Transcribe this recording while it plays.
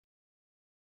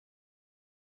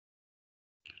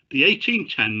the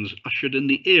 1810s ushered in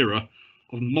the era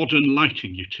of modern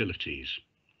lighting utilities.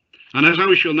 And as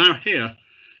we shall now hear,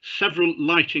 several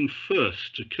lighting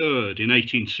firsts occurred in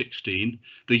 1816,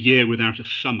 the year without a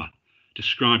summer,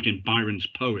 described in Byron's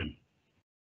poem.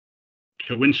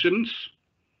 Coincidence?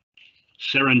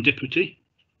 Serendipity?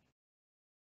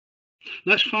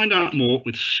 Let's find out more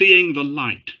with Seeing the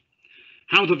Light,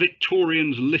 How the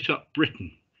Victorians Lit Up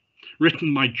Britain,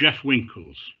 written by Geoff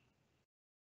Winckles.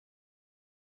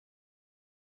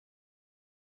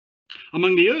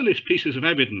 Among the earliest pieces of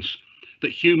evidence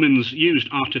that humans used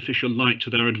artificial light to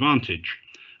their advantage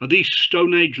are these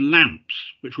Stone Age lamps,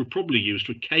 which were probably used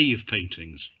for cave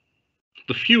paintings.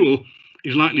 The fuel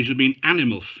is likely to have been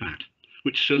animal fat,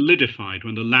 which solidified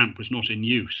when the lamp was not in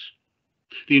use.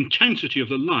 The intensity of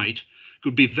the light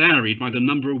could be varied by the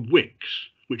number of wicks,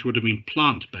 which would have been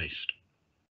plant-based.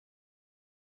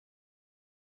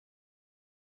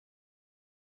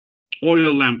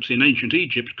 Oil lamps in ancient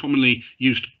Egypt commonly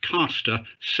used castor,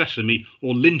 sesame,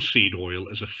 or linseed oil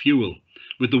as a fuel,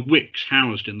 with the wicks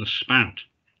housed in the spout.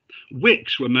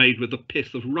 Wicks were made with the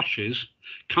pith of rushes,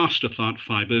 castor plant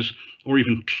fibres, or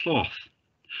even cloth.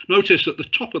 Notice that the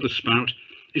top of the spout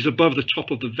is above the top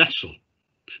of the vessel.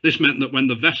 This meant that when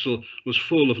the vessel was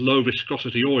full of low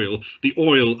viscosity oil, the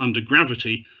oil under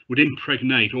gravity would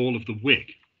impregnate all of the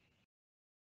wick.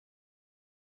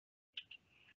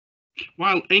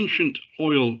 While ancient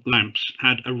oil lamps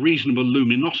had a reasonable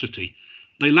luminosity,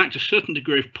 they lacked a certain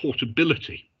degree of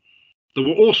portability. There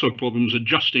were also problems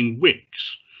adjusting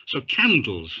wicks, so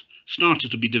candles started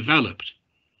to be developed.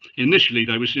 Initially,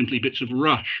 they were simply bits of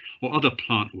rush or other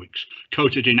plant wicks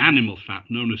coated in animal fat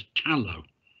known as tallow.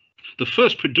 The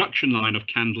first production line of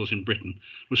candles in Britain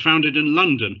was founded in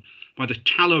London by the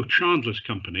Tallow Chandlers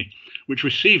Company, which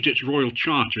received its royal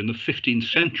charter in the 15th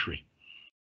century.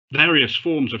 Various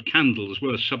forms of candles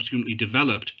were subsequently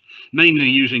developed, mainly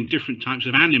using different types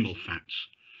of animal fats.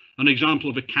 An example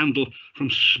of a candle from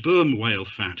sperm whale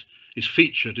fat is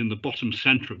featured in the bottom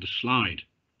centre of the slide.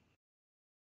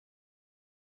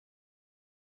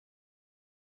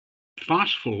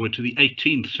 Fast forward to the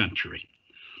 18th century.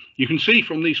 You can see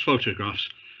from these photographs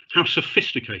how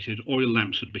sophisticated oil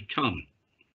lamps had become.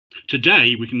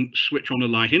 Today, we can switch on a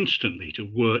light instantly to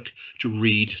work, to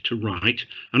read, to write,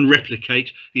 and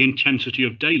replicate the intensity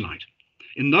of daylight.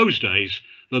 In those days,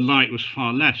 the light was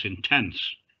far less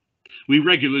intense. We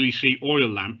regularly see oil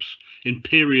lamps in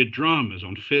period dramas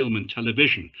on film and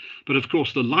television, but of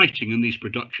course the lighting in these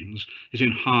productions is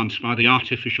enhanced by the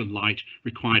artificial light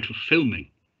required for filming.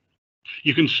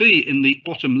 You can see in the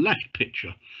bottom left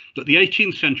picture that the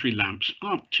 18th century lamps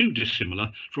aren't too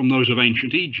dissimilar from those of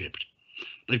ancient Egypt.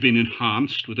 They've been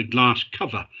enhanced with a glass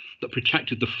cover that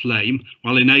protected the flame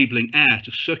while enabling air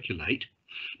to circulate,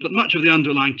 but much of the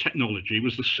underlying technology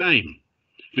was the same.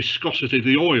 Viscosity of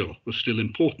the oil was still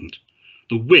important.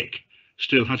 The wick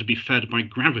still had to be fed by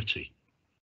gravity.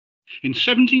 In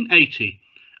 1780,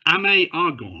 Aimé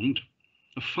Argand,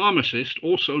 a pharmacist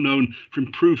also known for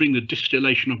improving the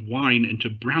distillation of wine into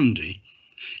brandy,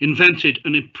 invented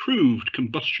an improved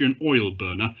combustion oil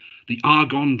burner, the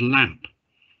Argand lamp.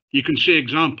 You can see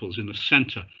examples in the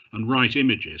centre and right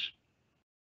images.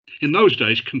 In those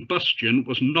days, combustion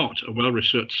was not a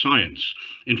well-researched science.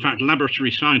 In fact,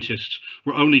 laboratory scientists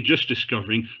were only just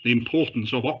discovering the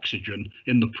importance of oxygen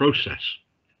in the process.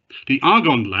 The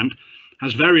Argand lamp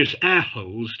has various air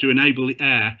holes to enable the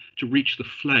air to reach the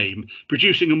flame,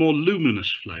 producing a more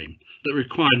luminous flame that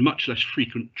required much less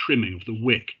frequent trimming of the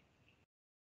wick.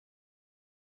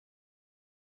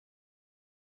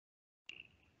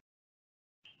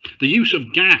 The use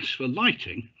of gas for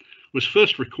lighting was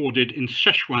first recorded in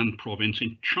Sichuan province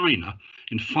in China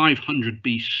in 500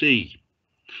 BC.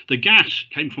 The gas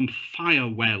came from fire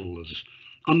wells,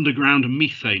 underground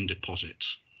methane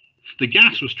deposits. The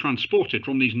gas was transported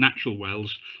from these natural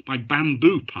wells by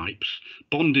bamboo pipes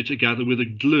bonded together with a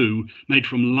glue made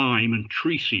from lime and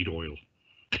tree seed oil.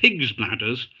 Pigs'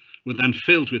 bladders were then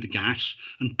filled with gas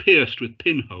and pierced with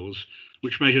pinholes,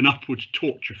 which made an upward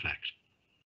torch effect.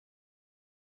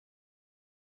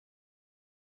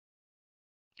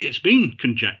 It's been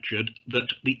conjectured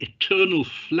that the eternal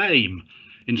flame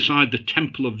inside the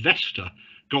temple of Vesta,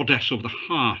 goddess of the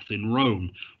hearth in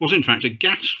Rome, was in fact a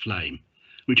gas flame,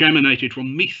 which emanated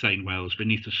from methane wells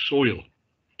beneath the soil.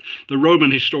 The Roman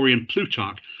historian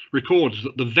Plutarch records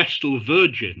that the Vestal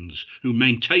virgins who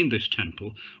maintained this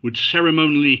temple would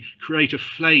ceremonially create a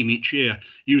flame each year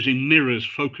using mirrors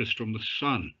focused from the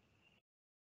sun.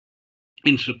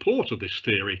 In support of this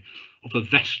theory of a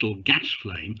Vestal gas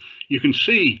flame, you can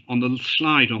see on the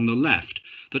slide on the left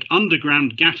that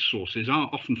underground gas sources are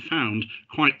often found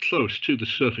quite close to the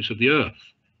surface of the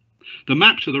Earth. The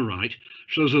map to the right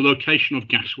shows the location of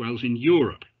gas wells in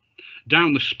Europe.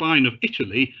 Down the spine of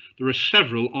Italy, there are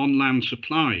several on-land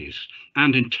supplies,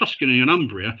 and in Tuscany and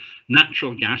Umbria,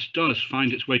 natural gas does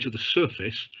find its way to the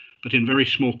surface, but in very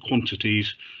small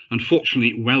quantities,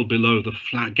 unfortunately well below the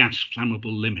gas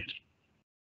flammable limit.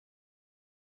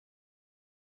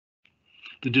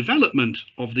 The development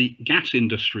of the gas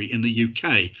industry in the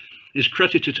UK is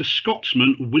credited to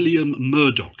Scotsman William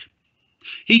Murdoch.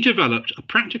 He developed a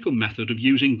practical method of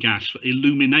using gas for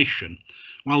illumination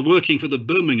while working for the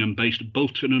Birmingham-based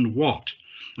Bolton and Watt,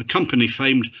 a company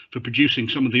famed for producing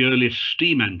some of the earliest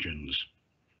steam engines.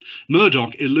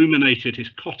 Murdoch illuminated his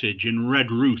cottage in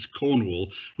Redruth,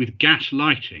 Cornwall, with gas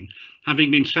lighting,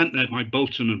 having been sent there by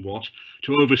Bolton and Watt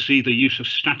to oversee the use of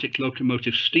static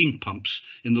locomotive steam pumps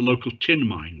in the local tin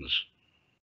mines.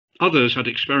 Others had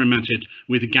experimented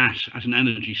with gas as an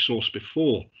energy source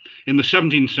before. In the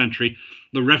 17th century,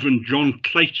 the Reverend John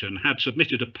Clayton had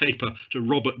submitted a paper to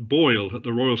Robert Boyle at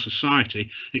the Royal Society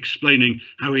explaining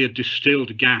how he had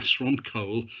distilled gas from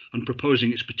coal and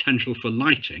proposing its potential for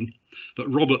lighting,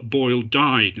 but Robert Boyle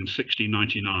died in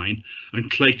 1699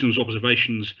 and Clayton's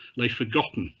observations lay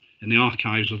forgotten in the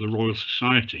archives of the Royal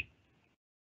Society.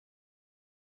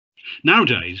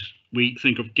 Nowadays, we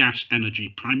think of gas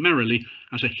energy primarily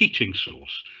as a heating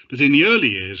source, but in the early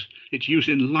years, its use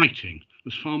in lighting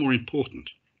was far more important.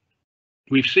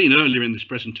 We've seen earlier in this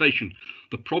presentation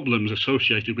the problems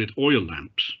associated with oil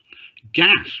lamps.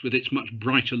 Gas, with its much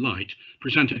brighter light,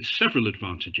 presented several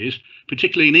advantages,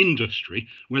 particularly in industry,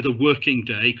 where the working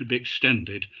day could be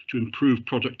extended to improve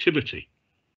productivity.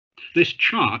 This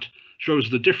chart shows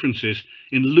the differences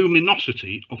in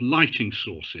luminosity of lighting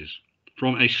sources,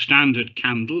 from a standard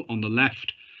candle on the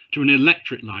left to an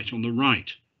electric light on the right.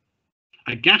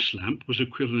 A gas lamp was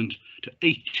equivalent to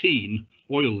 18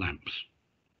 oil lamps.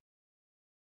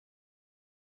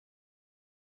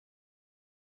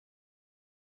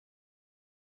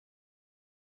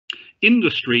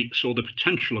 Industry saw the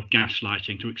potential of gas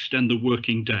lighting to extend the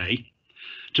working day,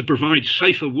 to provide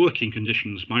safer working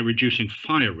conditions by reducing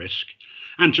fire risk,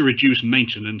 and to reduce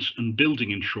maintenance and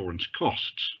building insurance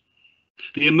costs.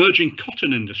 The emerging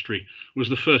cotton industry was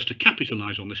the first to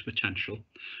capitalise on this potential,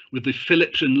 with the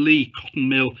Phillips and Lee cotton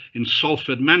mill in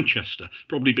Salford, Manchester,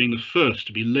 probably being the first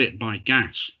to be lit by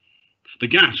gas. The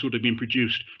gas would have been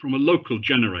produced from a local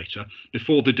generator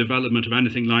before the development of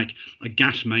anything like a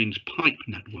gas mains pipe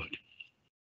network.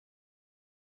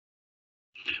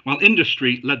 While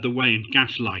industry led the way in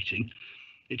gas lighting,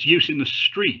 its use in the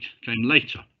street came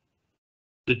later.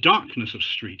 The darkness of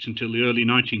streets until the early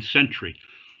 19th century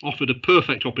offered a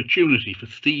perfect opportunity for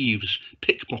thieves,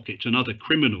 pickpockets and other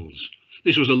criminals.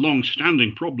 This was a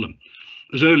long-standing problem.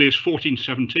 As early as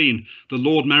 1417, the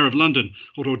Lord Mayor of London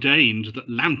had ordained that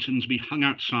lanterns be hung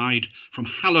outside from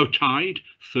Hallowtide,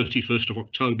 31st of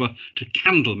October, to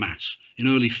Candlemas in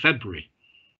early February.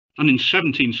 And in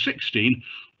 1716,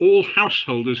 all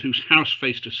householders whose house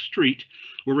faced a street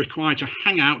were required to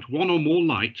hang out one or more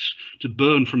lights to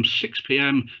burn from 6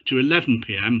 p.m. to 11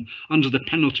 p.m. under the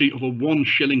penalty of a 1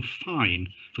 shilling fine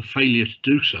for failure to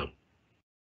do so.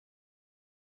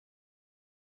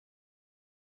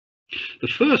 The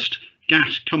first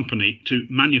gas company to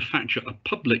manufacture a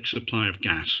public supply of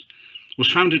gas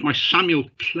was founded by Samuel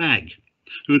Clegg,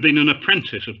 who had been an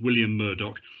apprentice of William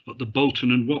Murdoch at the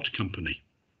Bolton and Watt Company.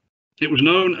 It was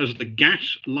known as the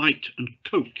Gas, Light and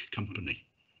Coke Company.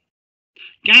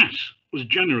 Gas was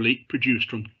generally produced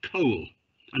from coal,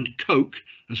 and coke,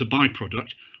 as a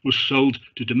byproduct, was sold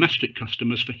to domestic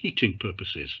customers for heating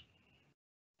purposes.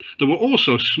 There were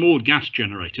also small gas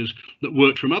generators that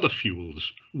worked from other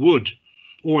fuels, wood,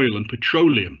 oil and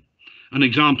petroleum. An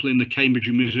example in the Cambridge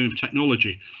Museum of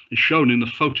Technology is shown in the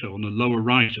photo on the lower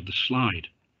right of the slide.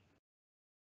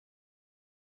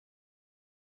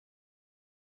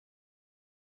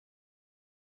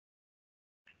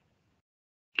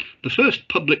 The first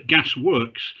public gas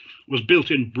works was built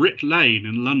in Brick Lane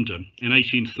in London in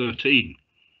 1813.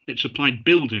 It supplied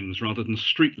buildings rather than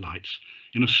streetlights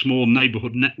in a small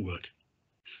neighbourhood network.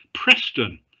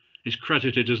 Preston is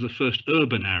credited as the first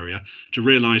urban area to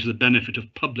realise the benefit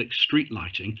of public street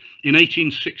lighting in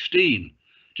 1816,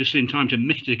 just in time to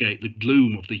mitigate the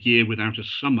gloom of the year without a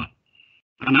summer.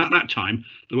 And at that time,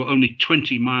 there were only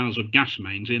 20 miles of gas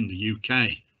mains in the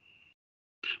UK.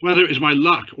 Whether it was by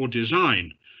luck or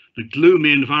design, the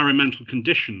gloomy environmental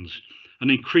conditions and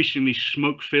increasingly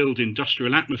smoke-filled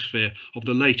industrial atmosphere of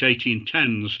the late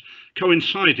 1810s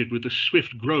coincided with the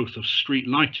swift growth of street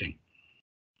lighting.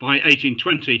 By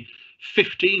 1820,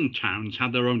 15 towns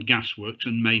had their own gasworks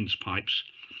and mains pipes,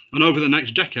 and over the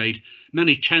next decade,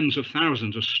 many tens of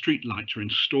thousands of street lights were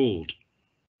installed.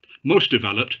 Most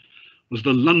developed was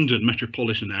the London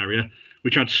metropolitan area,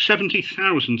 which had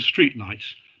 70,000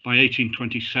 streetlights by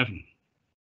 1827.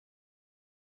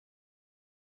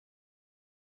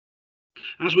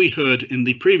 As we heard in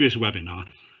the previous webinar,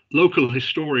 local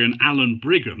historian Alan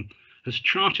Brigham has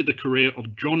charted the career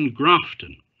of John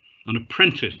Grafton, an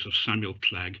apprentice of Samuel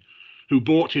Clegg, who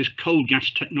brought his coal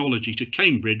gas technology to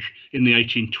Cambridge in the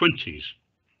 1820s.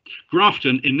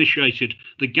 Grafton initiated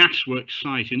the gasworks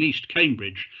site in East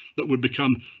Cambridge that would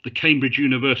become the Cambridge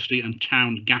University and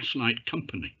Town Gaslight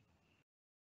Company.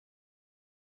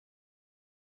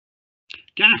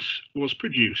 Gas was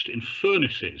produced in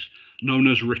furnaces known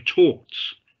as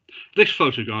retorts. This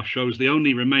photograph shows the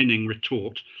only remaining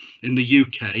retort in the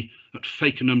UK at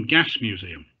Fakenham Gas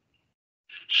Museum.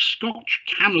 Scotch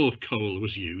cannel coal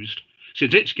was used,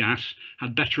 since its gas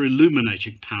had better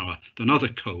illuminating power than other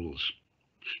coals.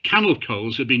 Cannel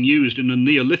coals had been used in the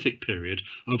Neolithic period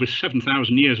over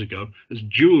 7,000 years ago as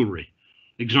jewellery.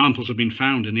 Examples have been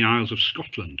found in the Isles of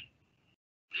Scotland.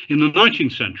 In the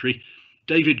 19th century,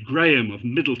 David Graham of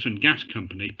Middleton Gas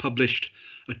Company published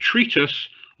a treatise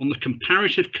on the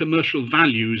comparative commercial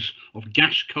values of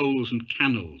gas coals and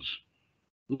cannels.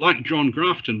 Like John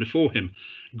Grafton before him,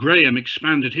 Graham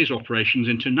expanded his operations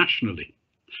internationally.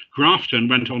 Grafton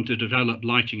went on to develop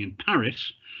lighting in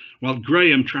Paris, while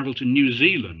Graham travelled to New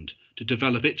Zealand to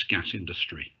develop its gas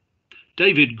industry.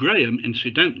 David Graham,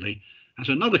 incidentally, has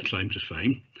another claim to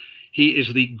fame. He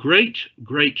is the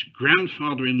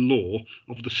great-great-grandfather-in-law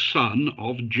of the son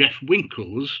of Geoff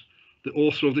Winckles, the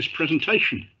author of this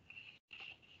presentation.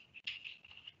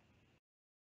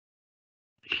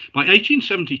 By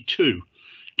 1872,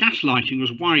 gas lighting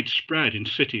was widespread in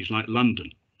cities like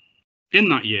London. In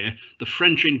that year, the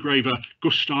French engraver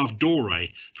Gustave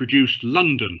Doré produced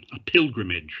London, a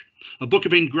Pilgrimage, a book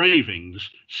of engravings,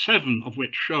 7 of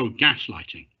which show gas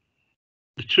lighting.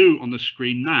 The 2 on the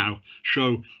screen now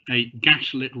show a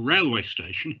gaslit railway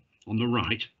station on the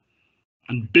right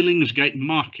and Billingsgate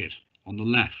Market on the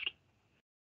left.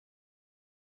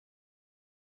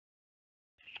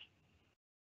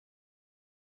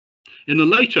 In the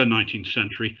later 19th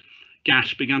century,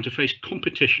 gas began to face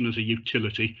competition as a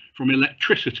utility from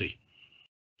electricity.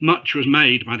 Much was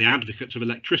made by the advocates of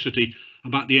electricity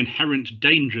about the inherent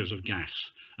dangers of gas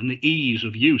and the ease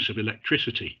of use of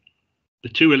electricity. The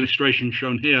 2 illustrations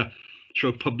shown here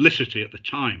show publicity at the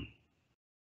time.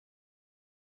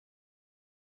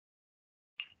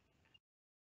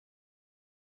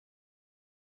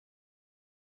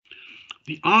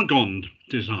 The Argand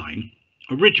design,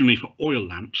 originally for oil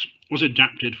lamps, was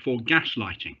adapted for gas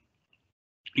lighting.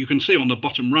 You can see on the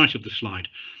bottom right of the slide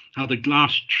how the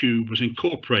glass tube was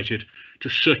incorporated to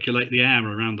circulate the air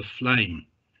around the flame.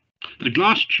 The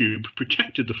glass tube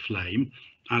protected the flame,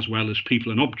 as well as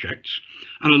people and objects,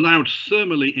 and allowed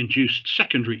thermally induced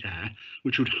secondary air,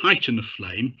 which would heighten the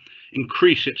flame,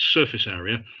 increase its surface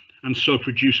area, and so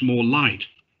produce more light.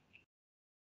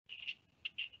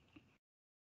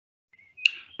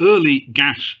 Early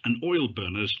gas and oil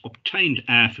burners obtained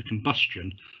air for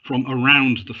combustion from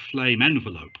around the flame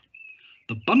envelope.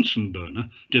 The Bunsen burner,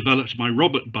 developed by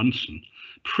Robert Bunsen,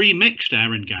 pre-mixed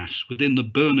air and gas within the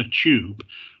burner tube,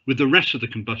 with the rest of the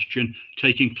combustion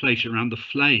taking place around the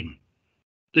flame.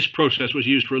 This process was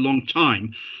used for a long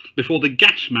time before the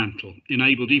gas mantle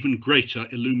enabled even greater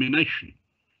illumination.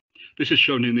 This is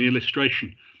shown in the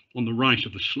illustration on the right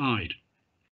of the slide.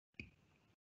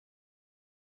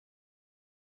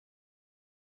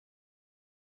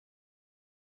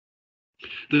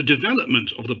 The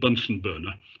development of the Bunsen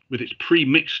burner with its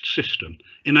pre-mixed system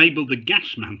enabled the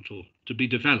gas mantle to be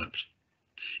developed.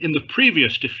 In the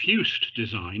previous diffused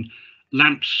design,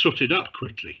 lamps sooted up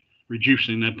quickly,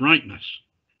 reducing their brightness.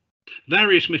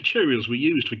 Various materials were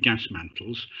used for gas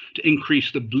mantles to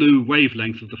increase the blue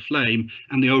wavelength of the flame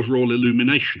and the overall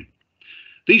illumination.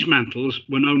 These mantles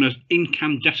were known as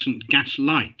incandescent gas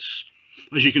lights.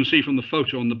 As you can see from the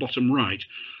photo on the bottom right,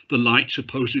 the light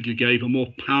supposedly gave a more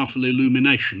powerful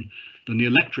illumination than the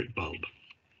electric bulb.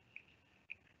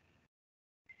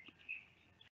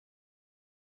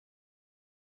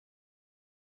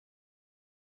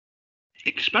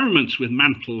 Experiments with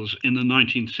mantles in the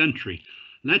 19th century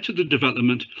led to the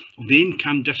development of the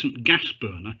incandescent gas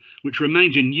burner, which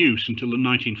remained in use until the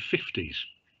 1950s.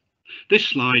 This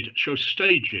slide shows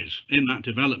stages in that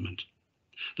development.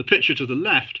 The picture to the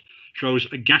left shows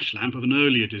a gas lamp of an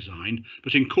earlier design,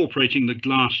 but incorporating the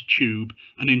glass tube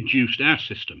and induced air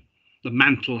system. The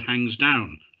mantle hangs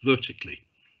down vertically.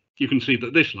 You can see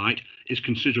that this light is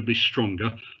considerably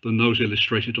stronger than those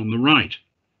illustrated on the right.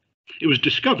 It was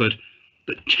discovered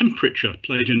that temperature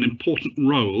played an important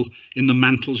role in the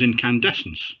mantle's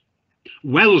incandescence.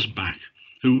 Welsbach,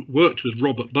 who worked with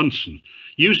Robert Bunsen,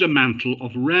 used a mantle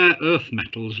of rare earth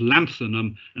metals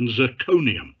lanthanum and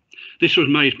zirconium. This was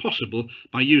made possible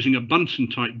by using a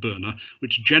Bunsen-type burner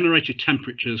which generated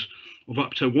temperatures of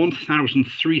up to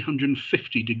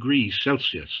 1,350 degrees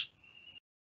Celsius.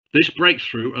 This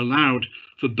breakthrough allowed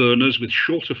for burners with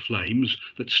shorter flames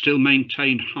that still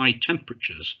maintained high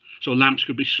temperatures, so lamps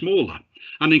could be smaller,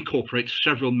 and incorporate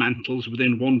several mantles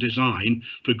within one design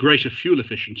for greater fuel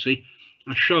efficiency,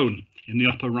 as shown in the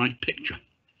upper right picture.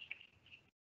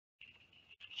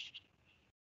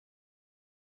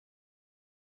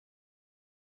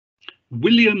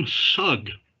 William Sugg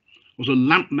was a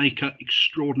lamp maker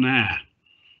extraordinaire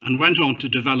and went on to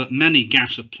develop many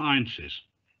gas appliances.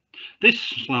 This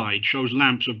slide shows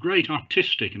lamps of great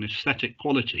artistic and aesthetic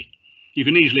quality. You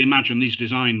can easily imagine these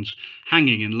designs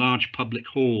hanging in large public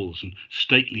halls and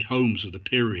stately homes of the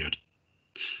period.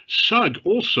 Sugg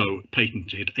also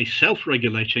patented a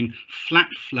self-regulating flat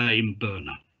flame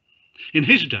burner. In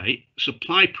his day,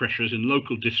 supply pressures in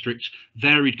local districts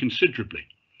varied considerably.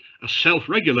 A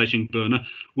self-regulating burner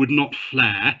would not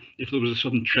flare if there was a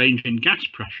sudden change in gas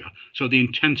pressure, so the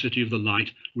intensity of the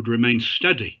light would remain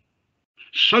steady.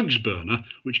 Sugg's burner,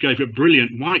 which gave a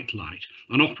brilliant white light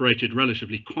and operated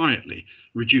relatively quietly,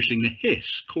 reducing the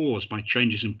hiss caused by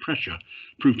changes in pressure,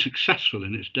 proved successful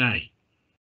in its day.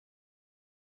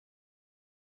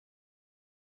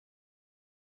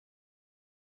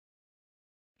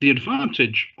 The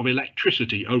advantage of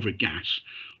electricity over gas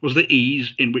was the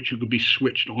ease in which it could be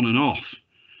switched on and off.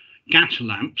 Gas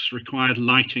lamps required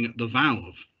lighting at the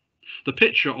valve. The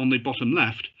picture on the bottom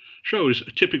left shows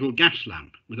a typical gas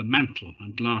lamp with a mantle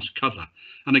and glass cover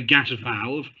and a gas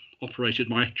valve operated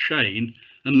by a chain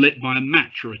and lit by a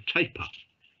match or a taper.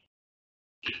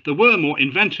 There were more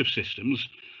inventive systems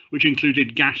which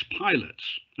included gas pilots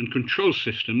and control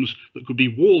systems that could be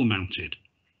wall mounted.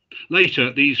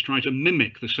 Later, these tried to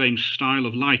mimic the same style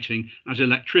of lighting as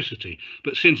electricity,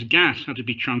 but since gas had to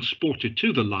be transported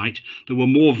to the light, there were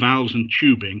more valves and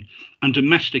tubing, and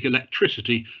domestic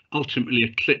electricity ultimately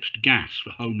eclipsed gas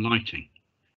for home lighting.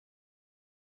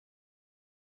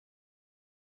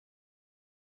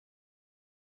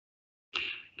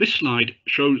 This slide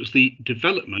shows the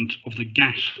development of the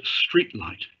gas street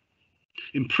light.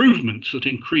 Improvements that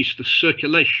increase the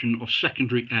circulation of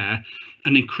secondary air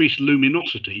and increased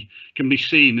luminosity can be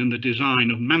seen in the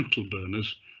design of mantle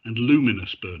burners and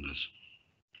luminous burners.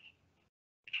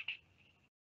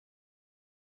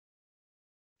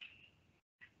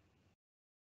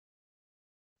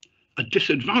 A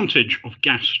disadvantage of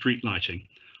gas street lighting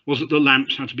was that the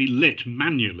lamps had to be lit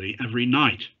manually every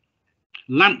night.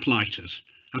 Lamplighters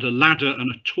had a ladder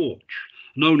and a torch,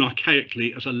 known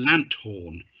archaically as a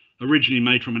lanthorn, originally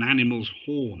made from an animal's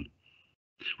horn.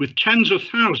 With tens of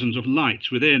thousands of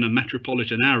lights within a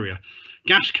metropolitan area,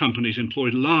 gas companies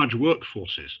employed large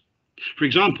workforces. For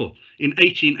example, in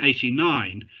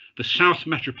 1889, the South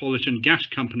Metropolitan Gas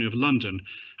Company of London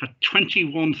had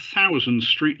 21,000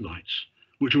 streetlights,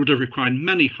 which would have required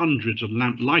many hundreds of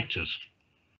lamp lighters.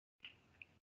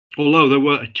 Although there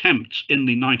were attempts in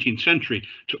the 19th century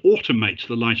to automate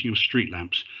the lighting of street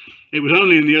lamps, it was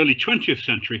only in the early 20th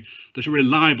century that a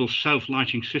reliable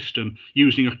self-lighting system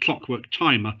using a clockwork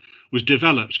timer was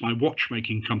developed by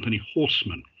watchmaking company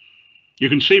Horseman. You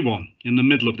can see one in the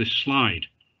middle of this slide.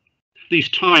 These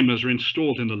timers are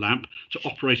installed in the lamp to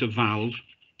operate a valve,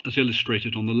 as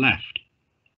illustrated on the left.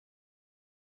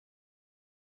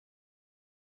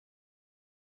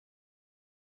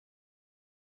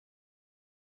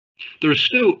 There are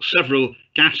still several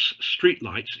gas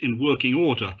streetlights in working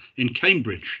order in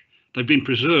Cambridge. They've been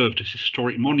preserved as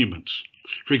historic monuments.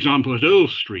 For example, at Earl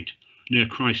Street, near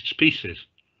Christ's Pieces,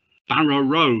 Barrow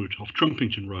Road off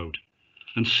Trumpington Road,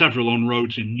 and several on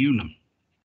roads in Newnham.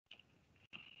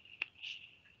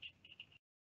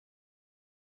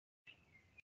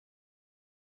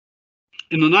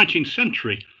 In the 19th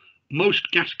century,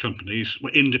 most gas companies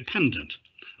were independent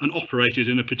and operated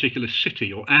in a particular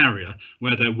city or area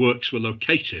where their works were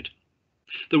located.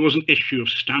 There was an issue of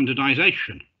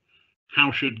standardization.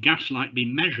 How should gaslight be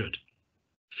measured?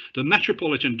 The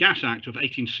Metropolitan Gas Act of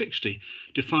 1860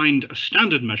 defined a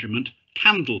standard measurement,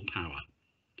 candle power.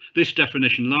 This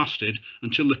definition lasted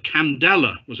until the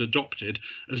candela was adopted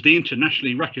as the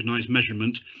internationally recognized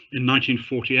measurement in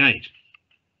 1948.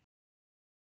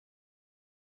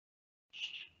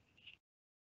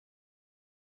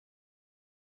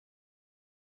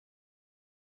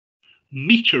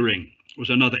 Metering was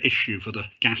another issue for the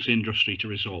gas industry to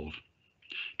resolve.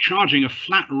 Charging a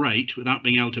flat rate without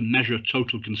being able to measure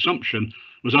total consumption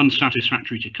was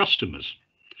unsatisfactory to customers.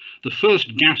 The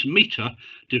first gas meter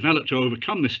developed to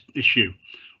overcome this issue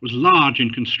was large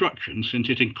in construction since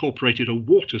it incorporated a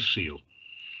water seal.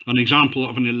 An example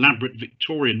of an elaborate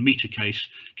Victorian meter case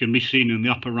can be seen in the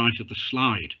upper right of the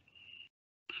slide.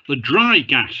 The dry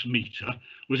gas meter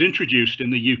was introduced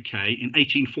in the UK in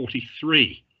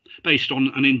 1843, based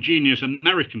on an ingenious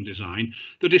American design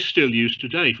that is still used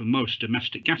today for most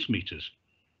domestic gas meters.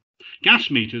 Gas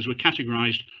meters were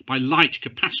categorised by light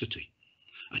capacity.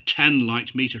 A 10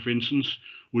 light meter, for instance,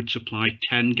 would supply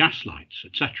 10 gas lights,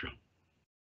 etc.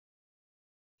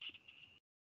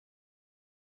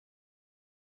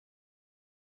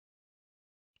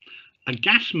 A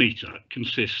gas meter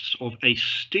consists of a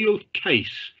steel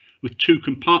case with two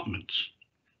compartments.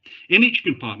 In each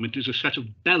compartment is a set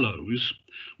of bellows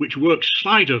which work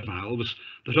slider valves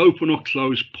that open or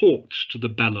close ports to the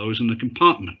bellows in the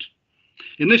compartment.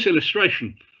 In this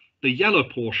illustration, the yellow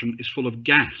portion is full of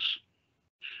gas.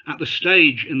 At the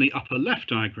stage in the upper left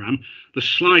diagram, the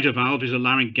slider valve is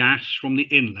allowing gas from the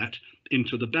inlet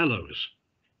into the bellows.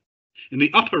 In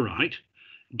the upper right,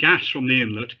 gas from the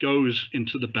inlet goes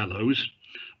into the bellows.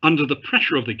 Under the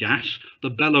pressure of the gas, the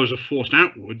bellows are forced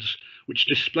outwards, which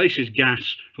displaces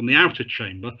gas from the outer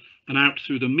chamber and out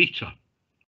through the meter.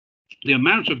 The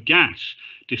amount of gas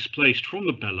displaced from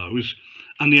the bellows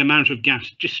and the amount of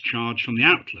gas discharged from the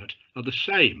outlet are the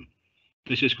same.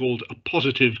 This is called a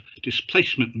positive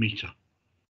displacement meter.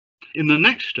 In the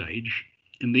next stage,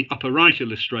 in the upper right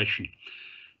illustration,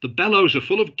 the bellows are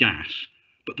full of gas,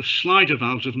 but the slider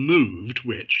valves have moved,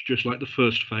 which, just like the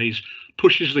first phase,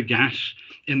 pushes the gas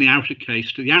in the outer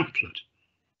case to the outlet.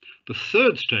 The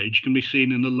third stage can be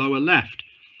seen in the lower left.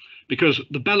 Because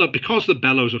the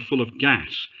bellows are full of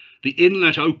gas, the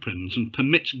inlet opens and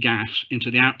permits gas into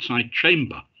the outside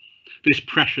chamber. This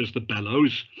pressures the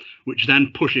bellows, which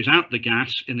then pushes out the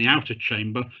gas in the outer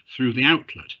chamber through the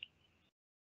outlet.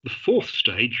 The fourth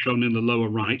stage, shown in the lower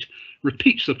right,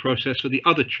 repeats the process for the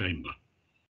other chamber.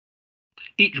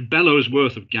 Each bellow's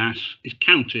worth of gas is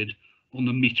counted on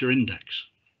the meter index.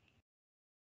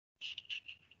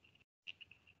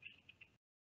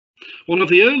 One of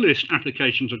the earliest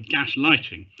applications of gas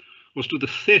lighting was to the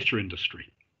theatre industry.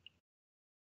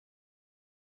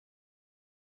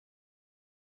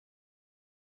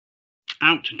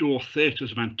 Outdoor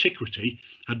theatres of antiquity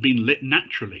had been lit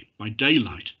naturally by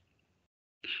daylight.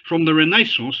 From the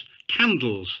Renaissance,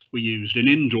 candles were used in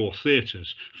indoor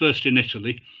theatres, first in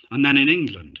Italy and then in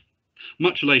England.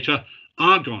 Much later,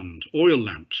 argand oil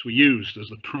lamps were used as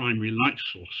the primary light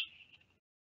source.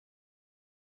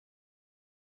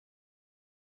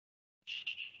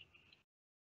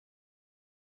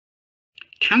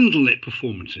 Candlelit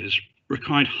performances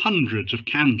required hundreds of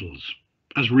candles,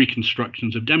 as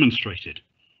reconstructions have demonstrated,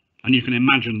 and you can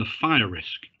imagine the fire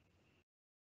risk.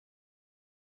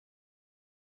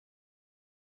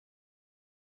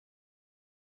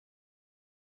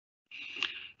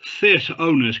 Theatre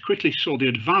owners quickly saw the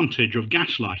advantage of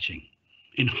gas lighting,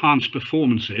 enhanced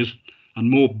performances and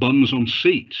more bums on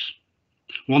seats.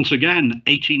 Once again,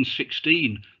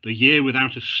 1816, the year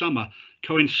without a summer,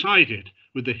 coincided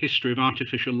with the history of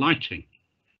artificial lighting.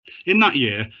 In that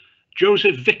year,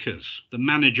 Joseph Vicars, the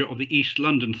manager of the East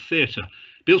London Theatre,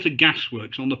 built a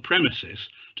gasworks on the premises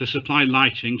to supply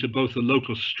lighting to both the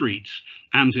local streets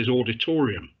and his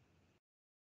auditorium.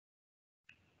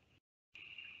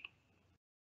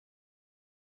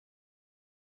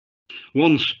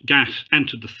 Once gas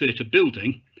entered the theatre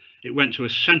building, it went to a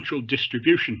central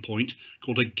distribution point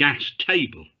called a gas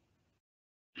table.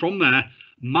 From there,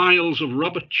 miles of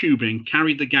rubber tubing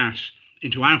carried the gas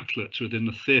into outlets within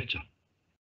the theatre.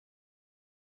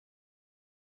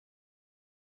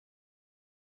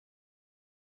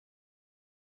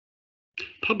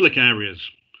 Public areas,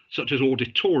 such as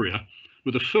auditoria,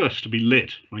 were the first to be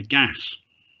lit by gas.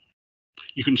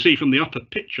 You can see from the upper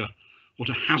picture what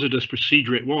a hazardous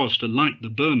procedure it was to light the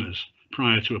burners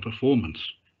prior to a performance.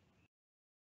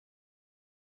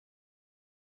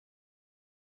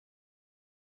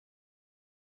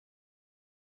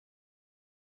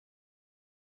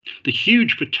 The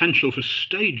huge potential for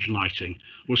stage lighting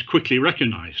was quickly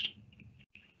recognised.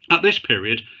 At this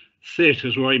period,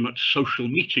 theatres were very much social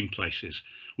meeting places,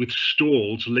 with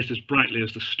stalls lit as brightly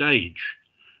as the stage.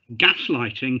 Gas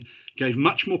lighting gave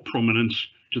much more prominence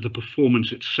to the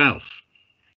performance itself.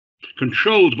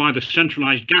 Controlled by the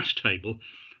centralised gas table,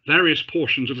 various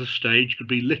portions of the stage could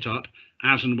be lit up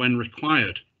as and when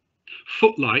required.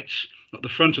 Footlights at the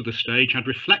front of the stage had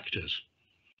reflectors.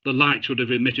 The lights would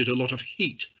have emitted a lot of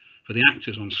heat for the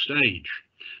actors on stage.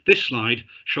 This slide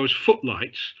shows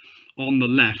footlights on the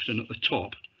left and at the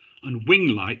top, and wing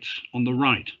lights on the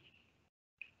right.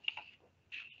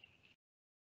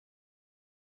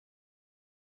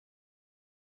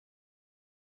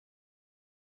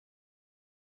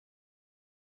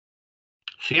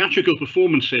 Theatrical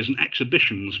performances and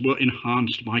exhibitions were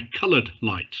enhanced by coloured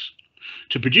lights.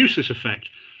 To produce this effect,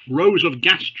 rows of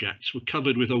gas jets were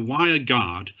covered with a wire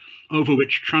guard over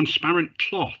which transparent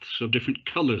cloths of different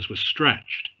colours were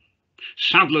stretched.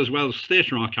 Sadler's Wells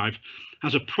Theatre Archive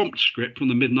has a prompt script from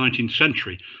the mid-19th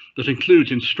century that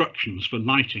includes instructions for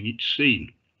lighting each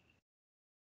scene.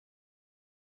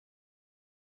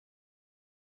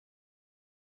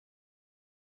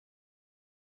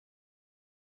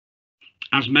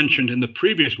 As mentioned in the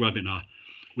previous webinar,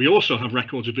 we also have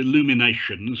records of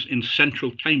illuminations in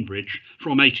central Cambridge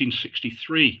from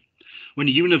 1863, when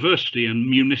university and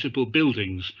municipal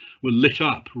buildings were lit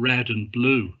up red and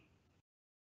blue.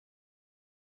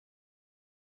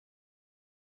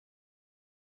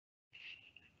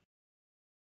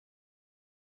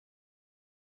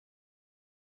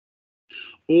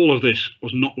 All of this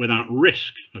was not without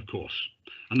risk, of course,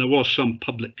 and there was some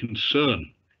public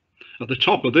concern. At the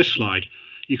top of this slide,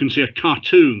 you can see a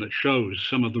cartoon that shows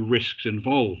some of the risks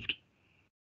involved.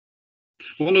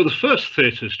 One of the first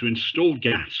theatres to install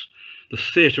gas, the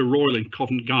Theatre Royal in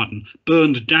Covent Garden,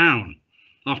 burned down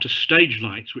after stage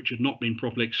lights, which had not been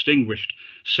properly extinguished,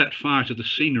 set fire to the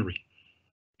scenery.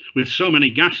 With so many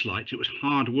gas lights, it was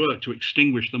hard work to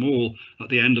extinguish them all at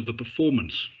the end of the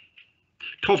performance.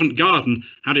 Covent Garden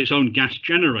had its own gas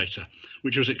generator,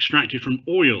 which was extracted from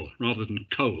oil rather than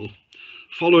coal.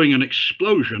 Following an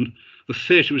explosion, the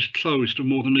theatre was closed for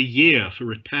more than a year for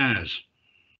repairs.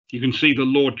 You can see the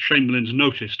Lord Chamberlain's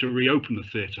notice to reopen the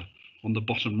theatre on the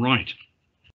bottom right.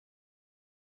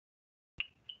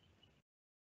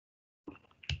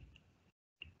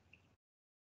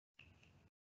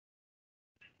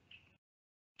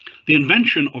 The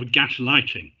invention of gas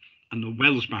lighting and the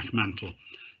Welsbach mantle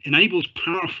enables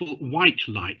powerful white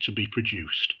light to be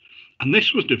produced, and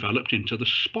this was developed into the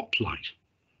spotlight.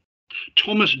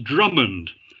 Thomas Drummond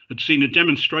had seen a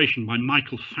demonstration by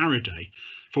Michael Faraday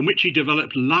from which he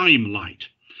developed lime light,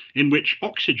 in which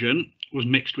oxygen was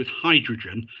mixed with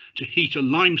hydrogen to heat a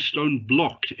limestone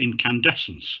block to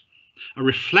incandescence. A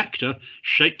reflector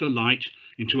shaped the light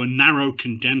into a narrow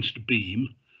condensed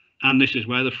beam, and this is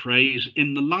where the phrase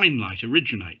 "in the limelight"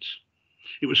 originates.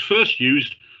 It was first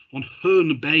used on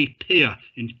Herne Bay Pier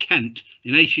in Kent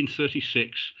in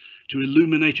 1836 to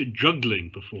illuminate a juggling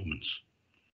performance.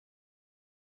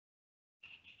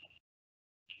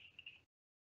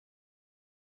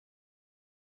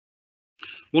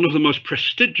 One of the most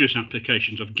prestigious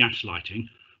applications of gas lighting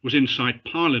was inside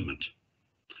Parliament.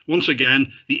 Once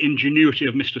again, the ingenuity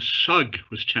of Mr. Sugg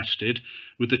was tested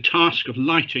with the task of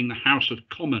lighting the House of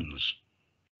Commons.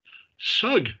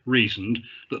 Sugg reasoned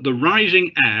that the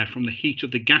rising air from the heat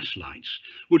of the gas lights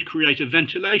would create a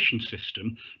ventilation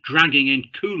system dragging in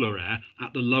cooler air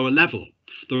at the lower level.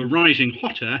 The rising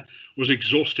hot air was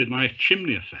exhausted by a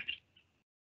chimney effect.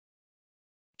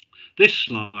 This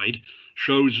slide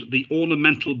shows the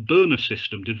ornamental burner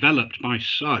system developed by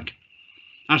Sugg.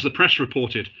 As the press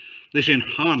reported, this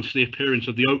enhanced the appearance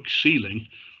of the oak ceiling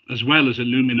as well as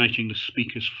illuminating the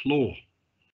speaker's floor.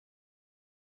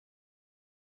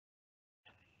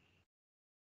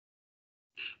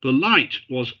 The light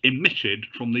was emitted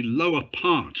from the lower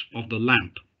part of the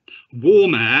lamp.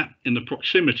 Warm air in the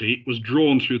proximity was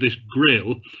drawn through this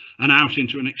grille and out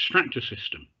into an extractor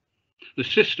system. The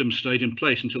system stayed in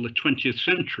place until the 20th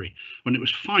century, when it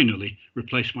was finally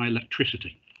replaced by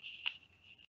electricity.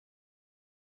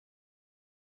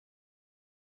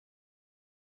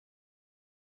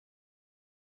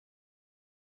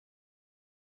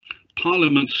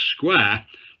 Parliament Square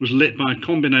was lit by a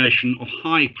combination of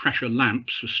high-pressure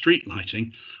lamps for street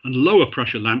lighting and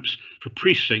lower-pressure lamps for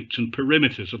precincts and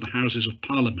perimeters of the Houses of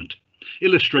Parliament,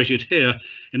 illustrated here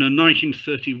in a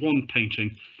 1931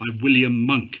 painting by William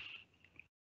Monk.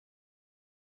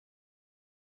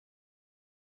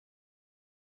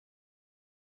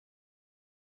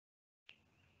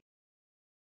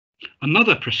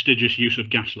 Another prestigious use of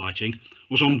gas lighting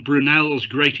was on Brunel's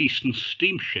Great Eastern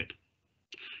steamship.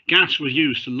 Gas was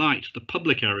used to light the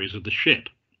public areas of the ship.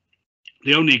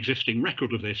 The only existing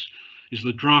record of this is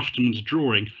the draftsman's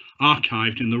drawing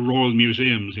archived in the Royal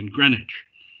Museums in Greenwich.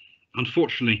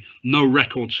 Unfortunately, no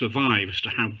record survives as to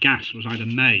how gas was either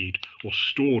made or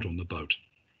stored on the boat.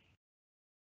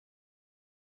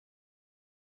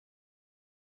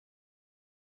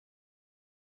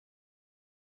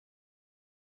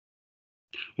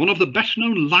 One of the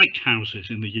best-known lighthouses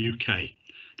in the UK,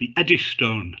 the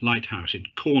Eddystone Lighthouse in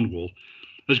Cornwall,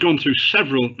 has gone through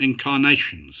several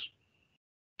incarnations.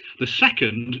 The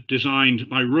second, designed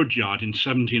by Rudyard in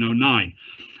 1709,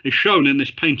 is shown in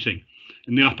this painting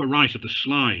in the upper right of the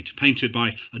slide, painted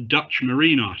by a Dutch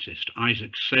marine artist,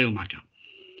 Isaac Saelmaker.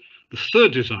 The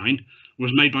third design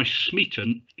was made by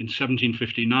Smeaton in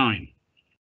 1759.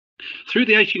 Through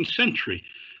the 18th century,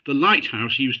 the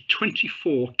lighthouse used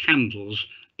 24 candles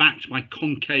backed by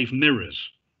concave mirrors.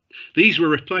 These were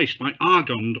replaced by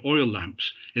argand oil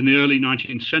lamps in the early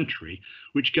 19th century,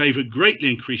 which gave a greatly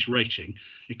increased rating,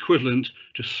 equivalent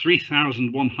to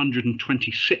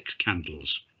 3,126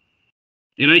 candles.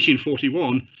 In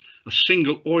 1841, a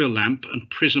single oil lamp and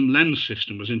prism lens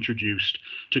system was introduced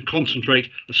to concentrate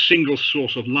a single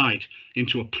source of light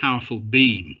into a powerful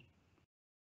beam.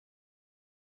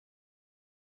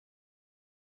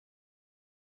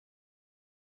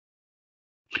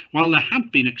 While there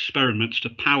had been experiments to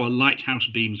power lighthouse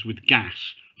beams with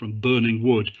gas from burning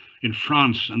wood in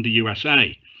France and the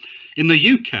USA, in the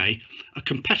UK, a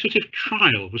competitive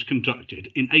trial was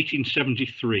conducted in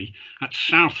 1873 at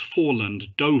South Foreland,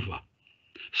 Dover.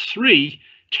 3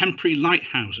 temporary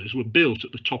lighthouses were built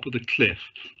at the top of the cliff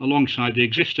alongside the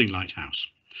existing lighthouse.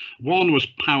 One was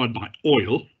powered by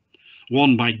oil,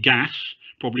 one by gas,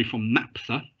 probably from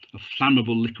naphtha, a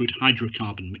flammable liquid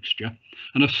hydrocarbon mixture,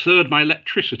 and a third by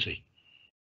electricity.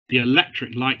 The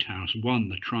electric lighthouse won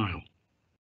the trial.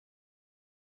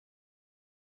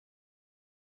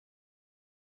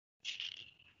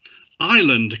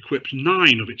 Ireland equipped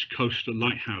 9 of its coastal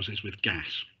lighthouses with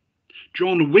gas.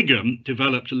 John Wigham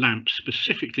developed lamps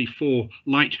specifically for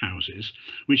lighthouses,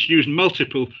 which used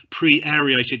multiple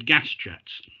pre-aerated gas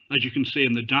jets, as you can see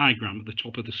in the diagram at the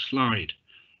top of the slide.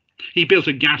 He built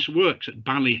a gas works at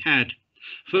Ballyhead,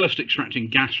 first extracting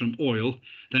gas from oil,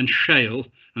 then shale,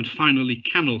 and finally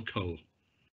cannel coal.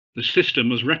 The system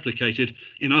was replicated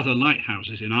in other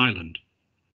lighthouses in Ireland.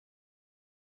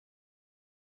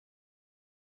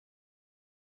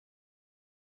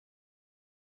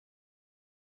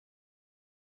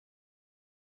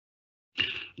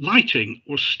 Lighting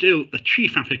was still a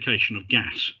chief application of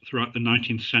gas throughout the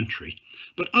 19th century,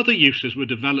 but other uses were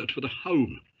developed for the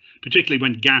home, particularly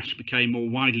when gas became more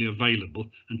widely available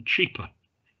and cheaper.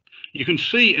 You can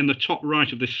see in the top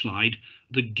right of this slide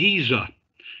the geyser,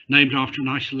 named after an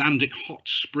Icelandic hot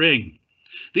spring.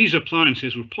 These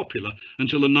appliances were popular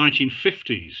until the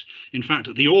 1950s. In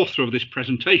fact, the author of this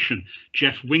presentation,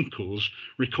 Geoff Winckles,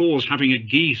 recalls having a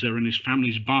geyser in his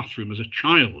family's bathroom as a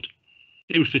child.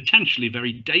 It was potentially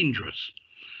very dangerous.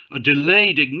 A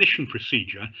delayed ignition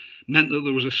procedure meant that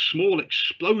there was a small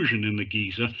explosion in the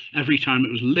geyser every time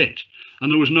it was lit, and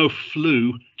there was no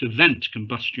flue to vent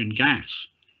combustion gas.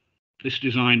 This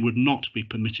design would not be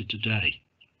permitted today.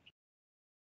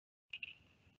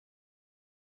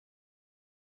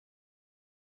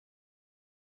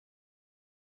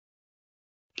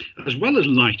 As well as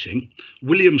lighting,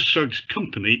 William Suggs'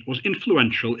 company was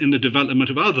influential in the development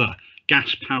of other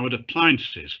gas-powered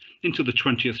appliances into the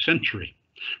 20th century.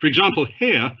 For example,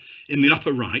 here in the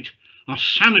upper right are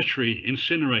sanitary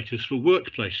incinerators for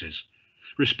workplaces,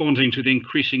 responding to the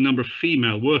increasing number of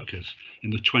female workers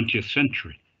in the 20th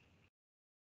century.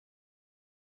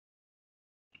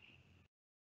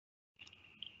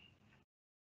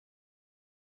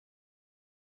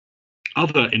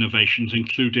 Other innovations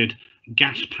included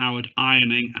gas-powered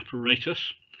ironing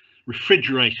apparatus,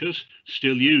 refrigerators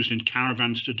still used in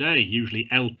caravans today, usually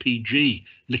LPG,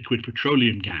 liquid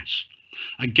petroleum gas,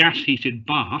 a gas-heated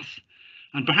bath,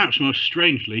 and perhaps most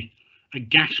strangely, a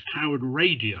gas-powered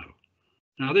radio.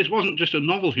 Now, this wasn't just a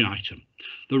novelty item.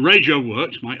 The radio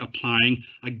worked by applying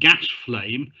a gas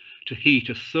flame to heat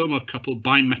a thermocouple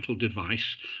bimetal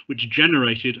device, which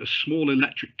generated a small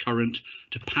electric current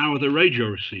to power the radio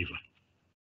receiver.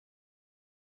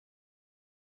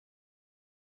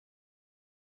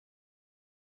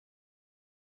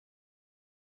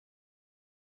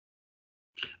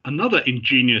 Another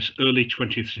ingenious early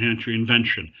 20th century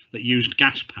invention that used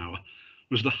gas power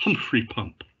was the Humphrey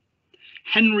pump.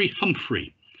 Henry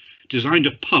Humphrey designed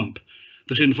a pump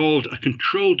that involved a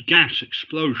controlled gas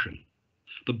explosion.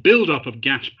 The build-up of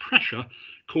gas pressure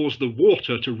caused the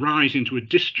water to rise into a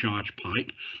discharge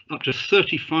pipe up to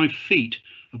 35 feet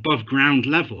above ground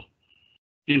level.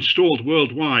 Installed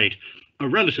worldwide, a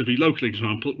relatively local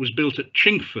example was built at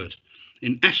Chingford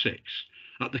in Essex,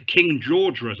 at the King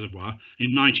George Reservoir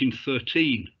in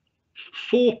 1913.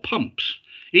 4 pumps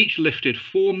each lifted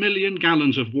 4 million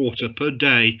gallons of water per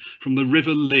day from the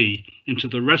River Lee into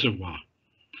the reservoir.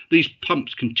 These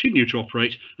pumps continued to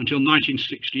operate until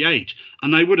 1968,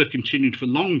 and they would have continued for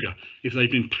longer if they'd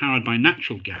been powered by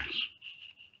natural gas.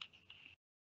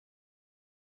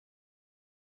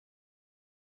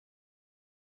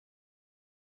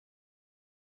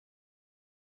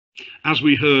 As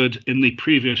we heard in the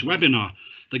previous webinar,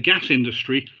 the gas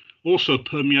industry also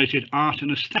permeated art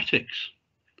and aesthetics.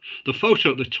 The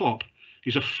photo at the top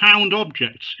is a found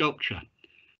object sculpture,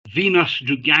 Venus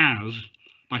du Gaz,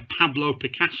 by Pablo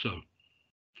Picasso.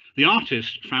 The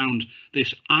artist found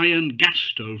this iron gas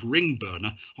stove ring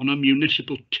burner on a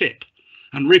municipal tip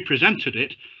and represented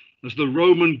it as the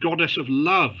Roman goddess of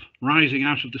love rising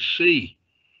out of the sea.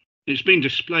 It's been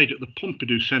displayed at the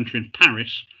Pompidou Centre in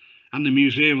Paris and the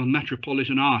Museum of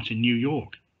Metropolitan Art in New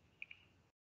York.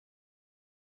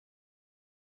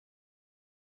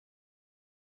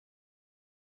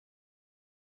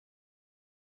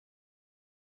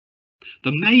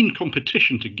 The main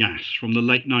competition to gas from the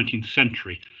late 19th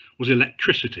century was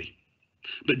electricity.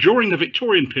 But during the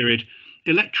Victorian period,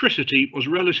 electricity was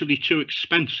relatively too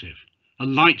expensive. A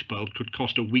light bulb could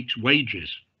cost a week's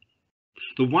wages.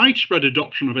 The widespread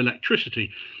adoption of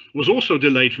electricity was also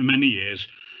delayed for many years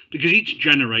because each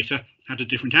generator had a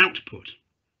different output.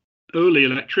 Early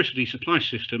electricity supply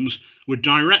systems were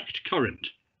direct current.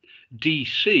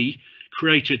 DC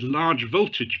created large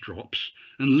voltage drops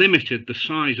and limited the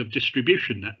size of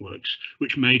distribution networks,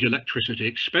 which made electricity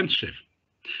expensive.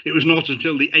 It was not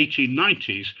until the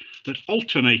 1890s that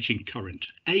alternating current,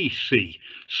 AC,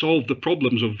 solved the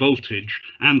problems of voltage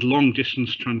and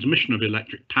long-distance transmission of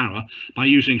electric power by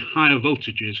using higher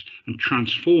voltages and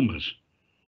transformers.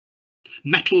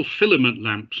 Metal filament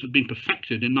lamps had been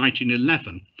perfected in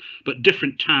 1911, but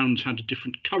different towns had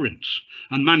different currents,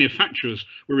 and manufacturers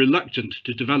were reluctant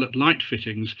to develop light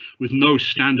fittings with no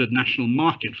standard national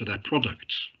market for their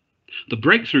products. The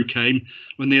breakthrough came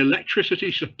when the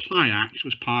Electricity Supply Act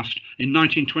was passed in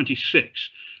 1926,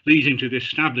 leading to the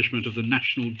establishment of the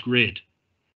national grid.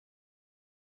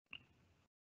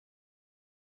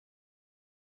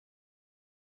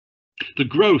 The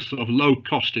growth of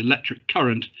low-cost electric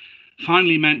current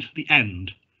finally meant the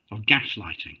end of gas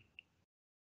lighting.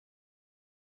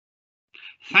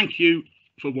 Thank you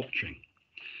for watching.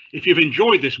 If you've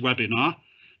enjoyed this webinar,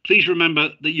 please remember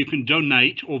that you can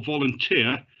donate or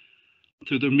volunteer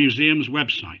through the museum's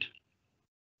website.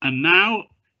 And now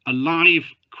a live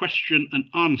question and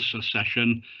answer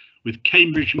session with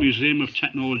Cambridge Museum of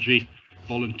Technology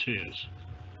volunteers.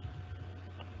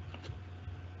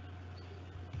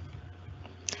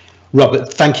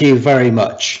 Robert, thank you very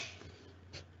much.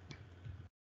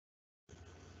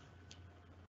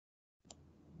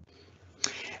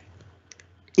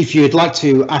 If you'd like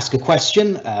to ask a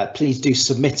question, please do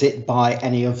submit it by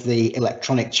any of the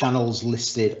electronic channels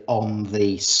listed on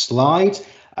the slide.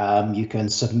 You can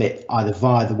submit either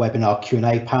via the webinar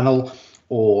Q&A panel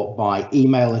or by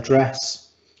email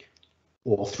address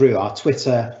or through our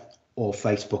Twitter or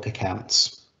Facebook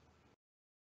accounts.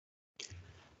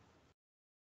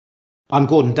 I'm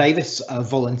Gordon Davis, a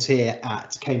volunteer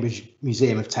at Cambridge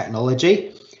Museum of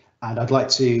Technology. And I'd like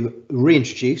to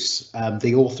reintroduce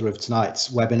the author of tonight's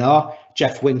webinar,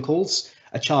 Geoff Winckles,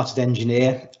 a chartered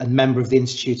engineer and member of the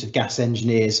Institute of Gas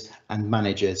Engineers and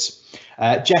Managers.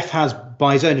 Geoff has,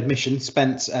 by his own admission,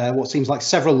 spent what seems like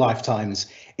several lifetimes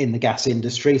in the gas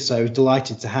industry, so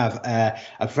delighted to have a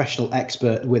professional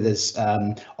expert with us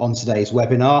on today's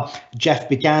webinar. Geoff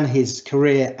began his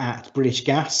career at British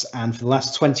Gas and for the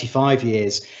last 25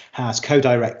 years has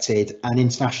co-directed an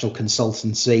international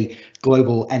consultancy,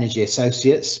 Global Energy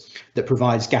Associates, that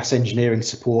provides gas engineering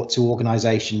support to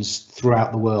organisations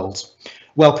throughout the world.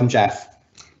 Welcome, Geoff.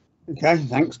 Okay,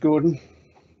 thanks, Gordon.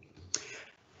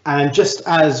 And just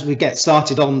as we get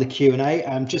started on the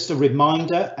Q&A, just a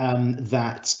reminder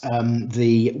that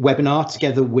the webinar,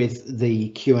 together with the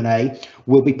Q&A,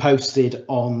 will be posted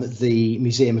on the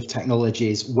Museum of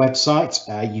Technology's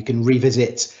website. You can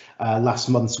revisit last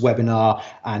month's webinar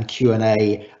and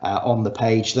Q&A on the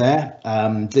page there.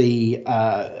 The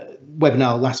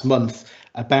webinar last month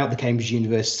about the Cambridge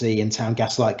University and Town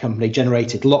Gaslight Company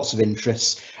generated lots of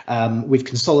interest. We've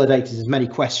consolidated as many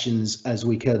questions as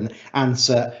we can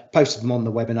answer, posted them on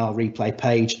the webinar replay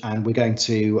page, and we're going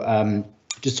to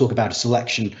just talk about a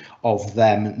selection of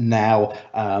them now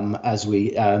as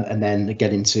we and then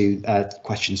get into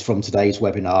questions from today's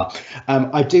webinar.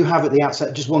 I do have at the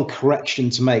outset just one correction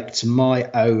to make to my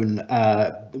own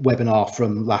webinar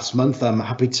from last month. I'm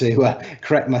happy to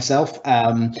correct myself.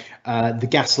 The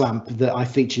gas lamp that I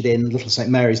featured in Little St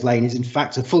Mary's Lane is in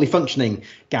fact a fully functioning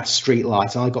gas street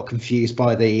light. I got confused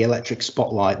by the electric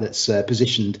spotlight that's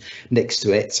positioned next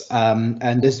to it.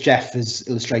 And as Geoff has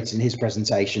illustrated in his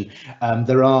presentation,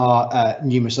 there are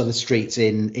numerous other streets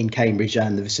in Cambridge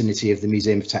and the vicinity of the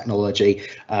Museum of Technology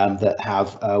that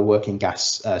have working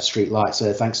gas street lights.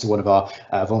 So thanks to one of our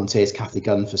volunteers, Kathy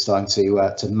Gunn, for starting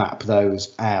to map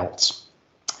those out.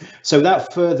 So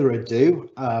without further ado,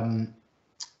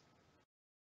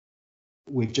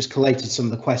 we've just collated some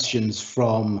of the questions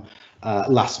from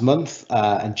last month,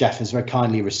 and Geoff has very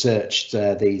kindly researched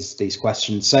these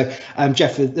questions. So,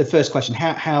 Geoff, the first question: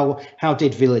 how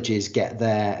did villages get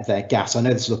their gas? I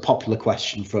know this is a popular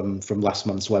question from last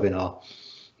month's webinar.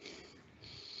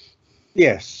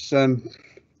 Yes.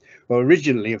 Well,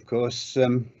 originally, of course,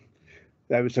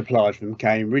 they were supplied from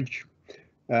Cambridge,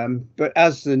 but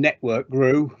as the network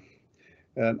grew,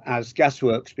 as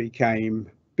gasworks became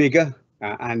bigger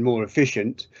and more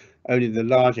efficient, only the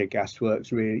larger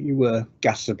gasworks really were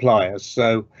gas suppliers.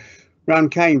 So around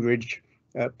Cambridge,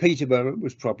 Peterborough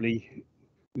was probably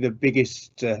the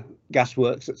biggest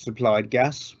gasworks that supplied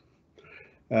gas.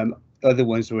 Other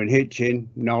ones were in Hitchin,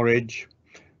 Norwich,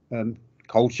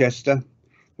 Colchester,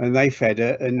 and they fed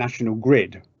a national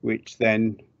grid, which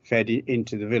then fed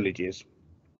into the villages.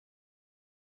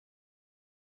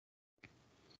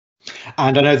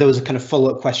 And I know there was a kind of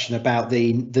follow-up question about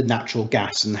the natural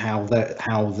gas and where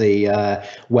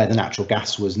the natural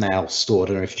gas was now stored.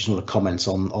 I don't know if you just want to comment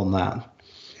on that.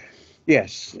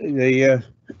 Yes, the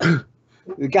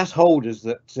gas holders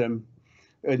that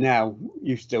are now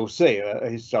you still see are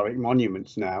historic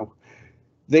monuments now.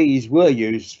 These were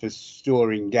used for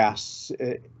storing gas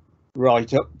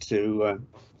right up to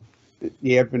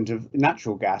the advent of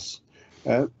natural gas.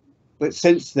 But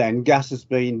since then, gas has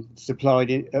been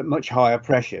supplied at much higher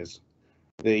pressures.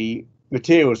 The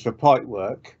materials for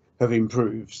pipework have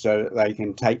improved so that they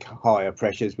can take higher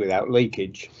pressures without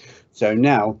leakage. So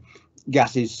now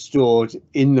gas is stored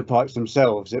in the pipes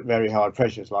themselves at very high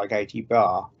pressures, like 80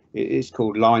 bar. It's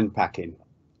called line packing.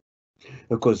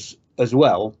 Because as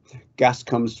well, gas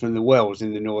comes from the wells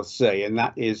in the North Sea, and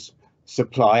that is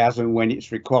supply as and when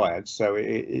it's required. So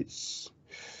it's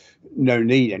no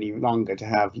need any longer to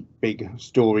have big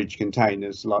storage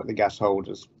containers like the gas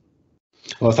holders.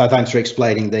 Well, thanks for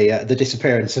explaining the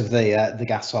disappearance of the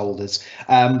gas holders.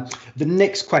 The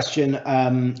next question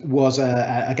was,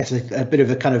 I guess, a bit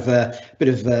of a kind of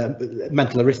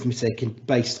mental arithmetic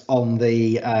based on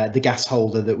the gas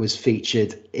holder that was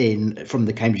featured from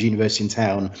the Cambridge University in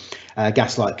Town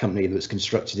gaslight company that was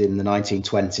constructed in the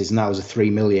 1920s, and that was a 3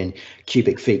 million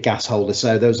cubic feet gas holder.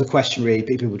 So there was a question really,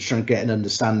 people were trying to get an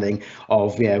understanding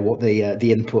of what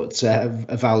the input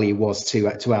value was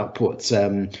to output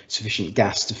sufficient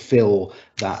gas to fill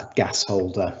that gas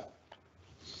holder.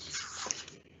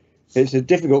 It's a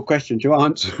difficult question to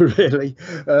answer, really,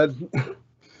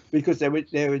 because there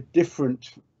were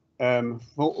different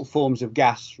forms of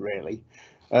gas, really,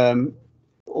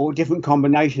 or different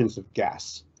combinations of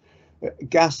gas.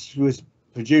 Gas was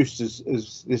produced,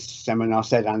 as this seminar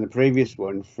said and the previous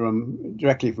one,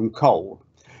 directly from coal.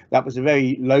 That was a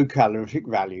very low calorific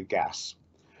value gas,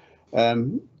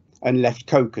 and left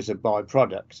coke as a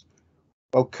byproduct.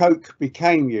 Well, coke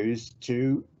became used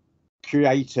to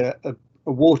create a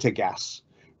water gas,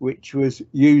 which was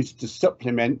used to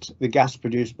supplement the gas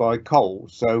produced by coal.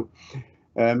 So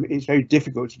it's very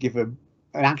difficult to give an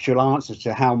actual answer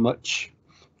to how much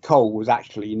coal was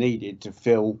actually needed to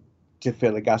fill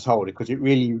a gas holder, because it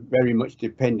really very much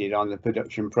depended on the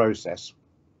production process.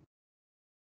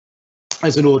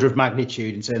 As an order of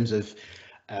magnitude in terms of,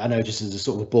 I know just as a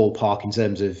sort of a ballpark in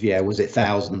terms of, was it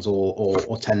thousands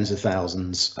or tens of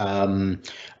thousands?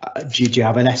 Do you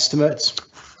have an estimate?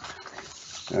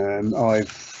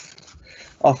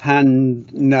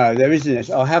 Offhand, no, there isn't.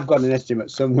 I have got an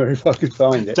estimate somewhere if I could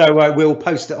find it. Don't worry, we'll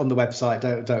post it on the website.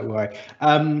 Don't worry.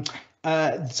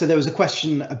 So there was a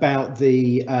question about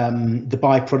the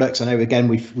byproducts. I know again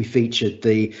we featured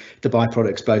the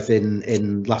byproducts both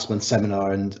in last month's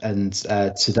seminar and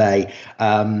today.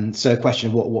 So a question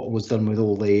of what was done with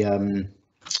all the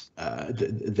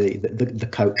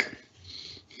coke.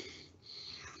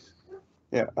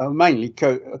 Yeah, mainly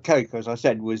coke, as I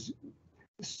said, was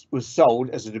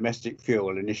sold as a domestic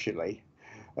fuel initially,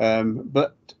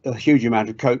 but a huge amount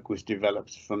of coke was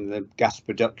developed from the gas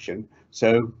production.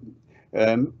 So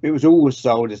it was always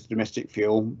sold as domestic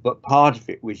fuel, but part of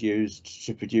it was used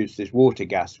to produce this water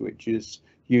gas, which is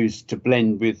used to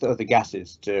blend with other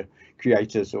gases to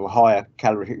create a sort of higher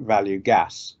calorific value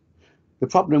gas. The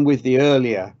problem with the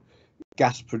earlier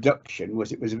gas production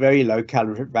was it was a very low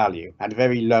calorific value, had a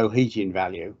very low heating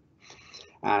value,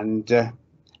 and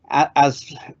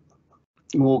as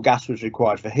more gas was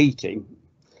required for heating,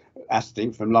 as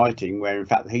distinct from lighting, where in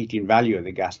fact the heating value of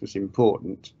the gas was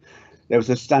important, there was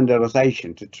a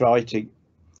standardisation to try to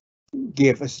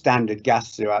give a standard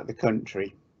gas throughout the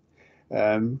country,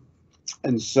 and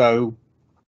so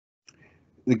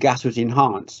the gas was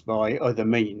enhanced by other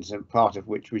means, and part of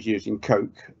which was using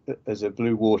coke as a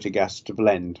blue water gas to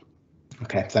blend.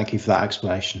 Okay, thank you for that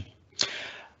explanation.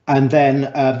 And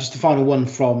then just the final one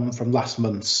from last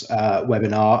month's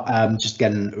webinar, just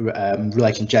again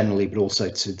relating generally, but also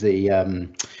to the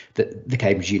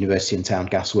Cambridge University and Town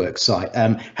Gasworks site.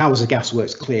 How was the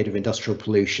gasworks cleared of industrial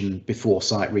pollution before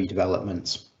site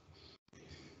redevelopment?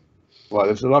 Well,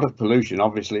 there's a lot of pollution,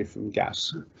 obviously, from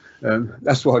gas.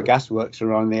 That's why gasworks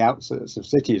are on the outskirts of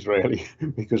cities, really,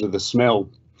 because of the smell.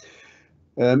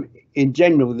 In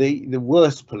general, the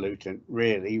worst pollutant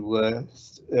really were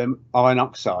iron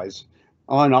oxides.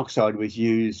 Iron oxide was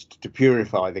used to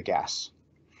purify the gas,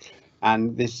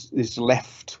 and this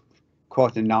left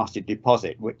quite a nasty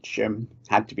deposit, which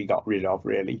had to be got rid of,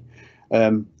 really.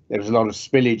 There was a lot of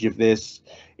spillage of this.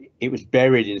 It was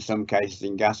buried in some cases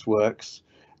in gasworks.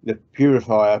 The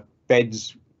purifier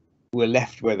beds were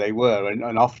left where they were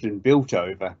and often built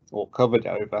over or covered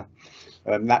over.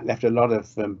 That left a lot of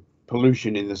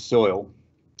pollution in the soil.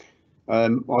 I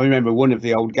remember one of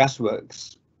the old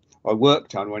gasworks I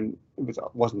worked on, when it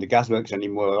wasn't the gasworks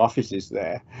anymore, offices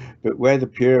there, but where the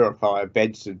purifier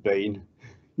beds had been,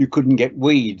 you couldn't get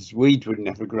weeds. Weeds would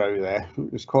never grow there.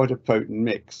 It was quite a potent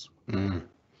mix. Mm.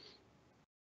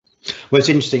 Well, it's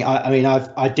interesting. I mean,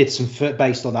 I did some,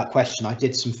 based on that question, I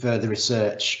did some further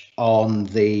research on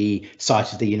the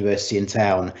site of the University in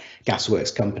Town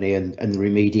Gasworks Company and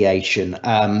remediation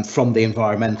from the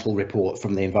environmental report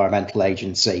from the Environmental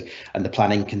Agency and the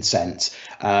planning consent.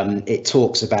 It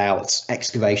talks about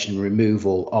excavation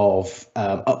removal of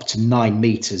up to 9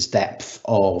 metres depth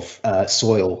of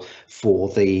soil for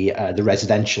the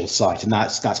residential site, and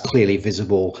that's clearly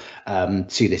visible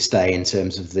to this day in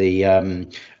terms of the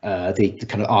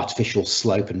kind of artificial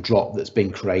slope and drop that's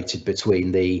been created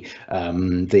between the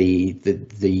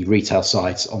retail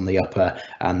sites on the upper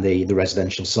and the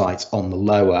residential sites on the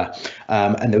lower.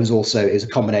 And there was also, it was a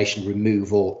combination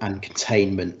removal and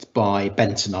containment by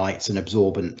bentonite and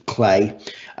absorbent clay.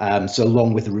 So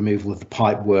along with the removal of the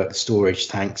pipework, storage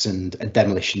tanks and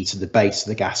demolition to the base of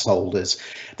the gas holders,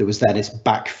 there was then this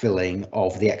backfilling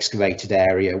of the excavated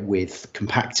area with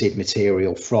compacted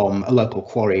material from a local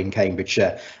quarry in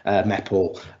Cambridgeshire,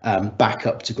 Meppel, back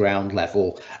up to ground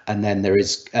level. And then there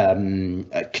is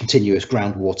continuous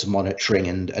groundwater monitoring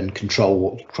and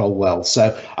control wells.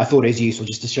 So I thought it was useful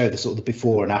just to show the sort of the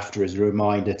before and after as a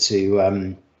reminder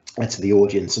to the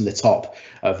audience. And the top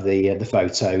of the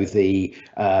photo, the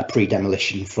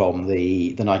pre-demolition from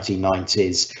the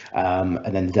 1990s,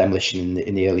 and then the demolition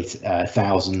in the early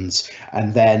thousands,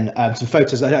 and then some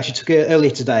photos I actually took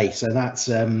earlier today. So that's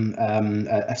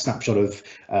a snapshot of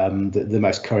the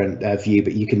most current view.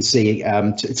 But you can see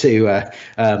to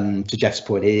Geoff's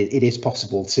point, it is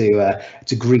possible to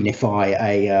greenify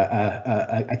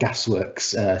a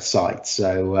gasworks site.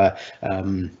 So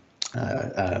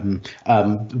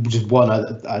just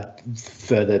one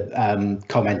further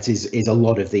comment is a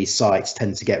lot of these sites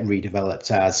tend to get redeveloped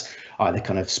as either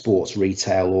kind of sports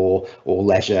retail or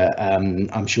leisure.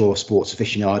 I'm sure sports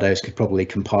aficionados could probably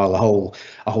compile a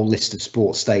whole list of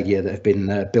sports stadia that have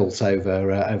been built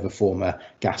over former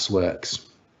gasworks.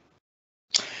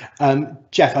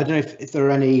 Geoff, I don't know if there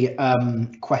are any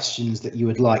questions that you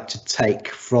would like to take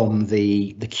from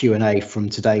the Q&A from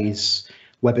today's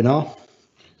webinar.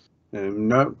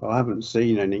 No, I haven't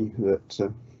seen any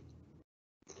that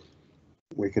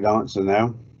we could answer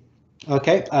now.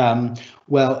 Okay.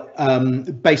 Well,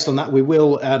 based on that, we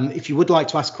will, if you would like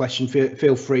to ask a question,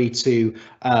 feel free to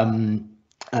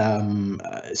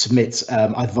submit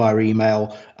either via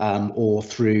email or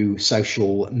through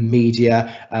social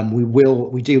media.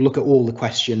 We do look at all the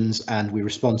questions and we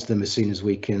respond to them as soon as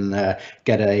we can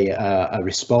get a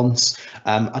response.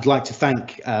 I'd like to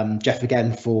thank Geoff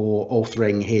again for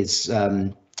authoring his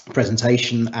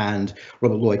presentation, and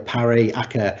Robert Lloyd Parry,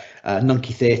 Acker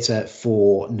Nunkey Theatre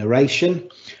for narration.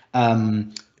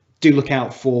 Do look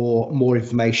out for more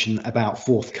information about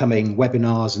forthcoming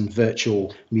webinars and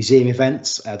virtual museum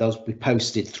events. Those will be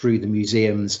posted through the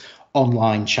museum's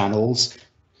online channels.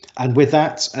 And with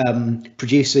that,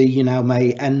 producer, you now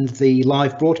may end the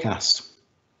live broadcast.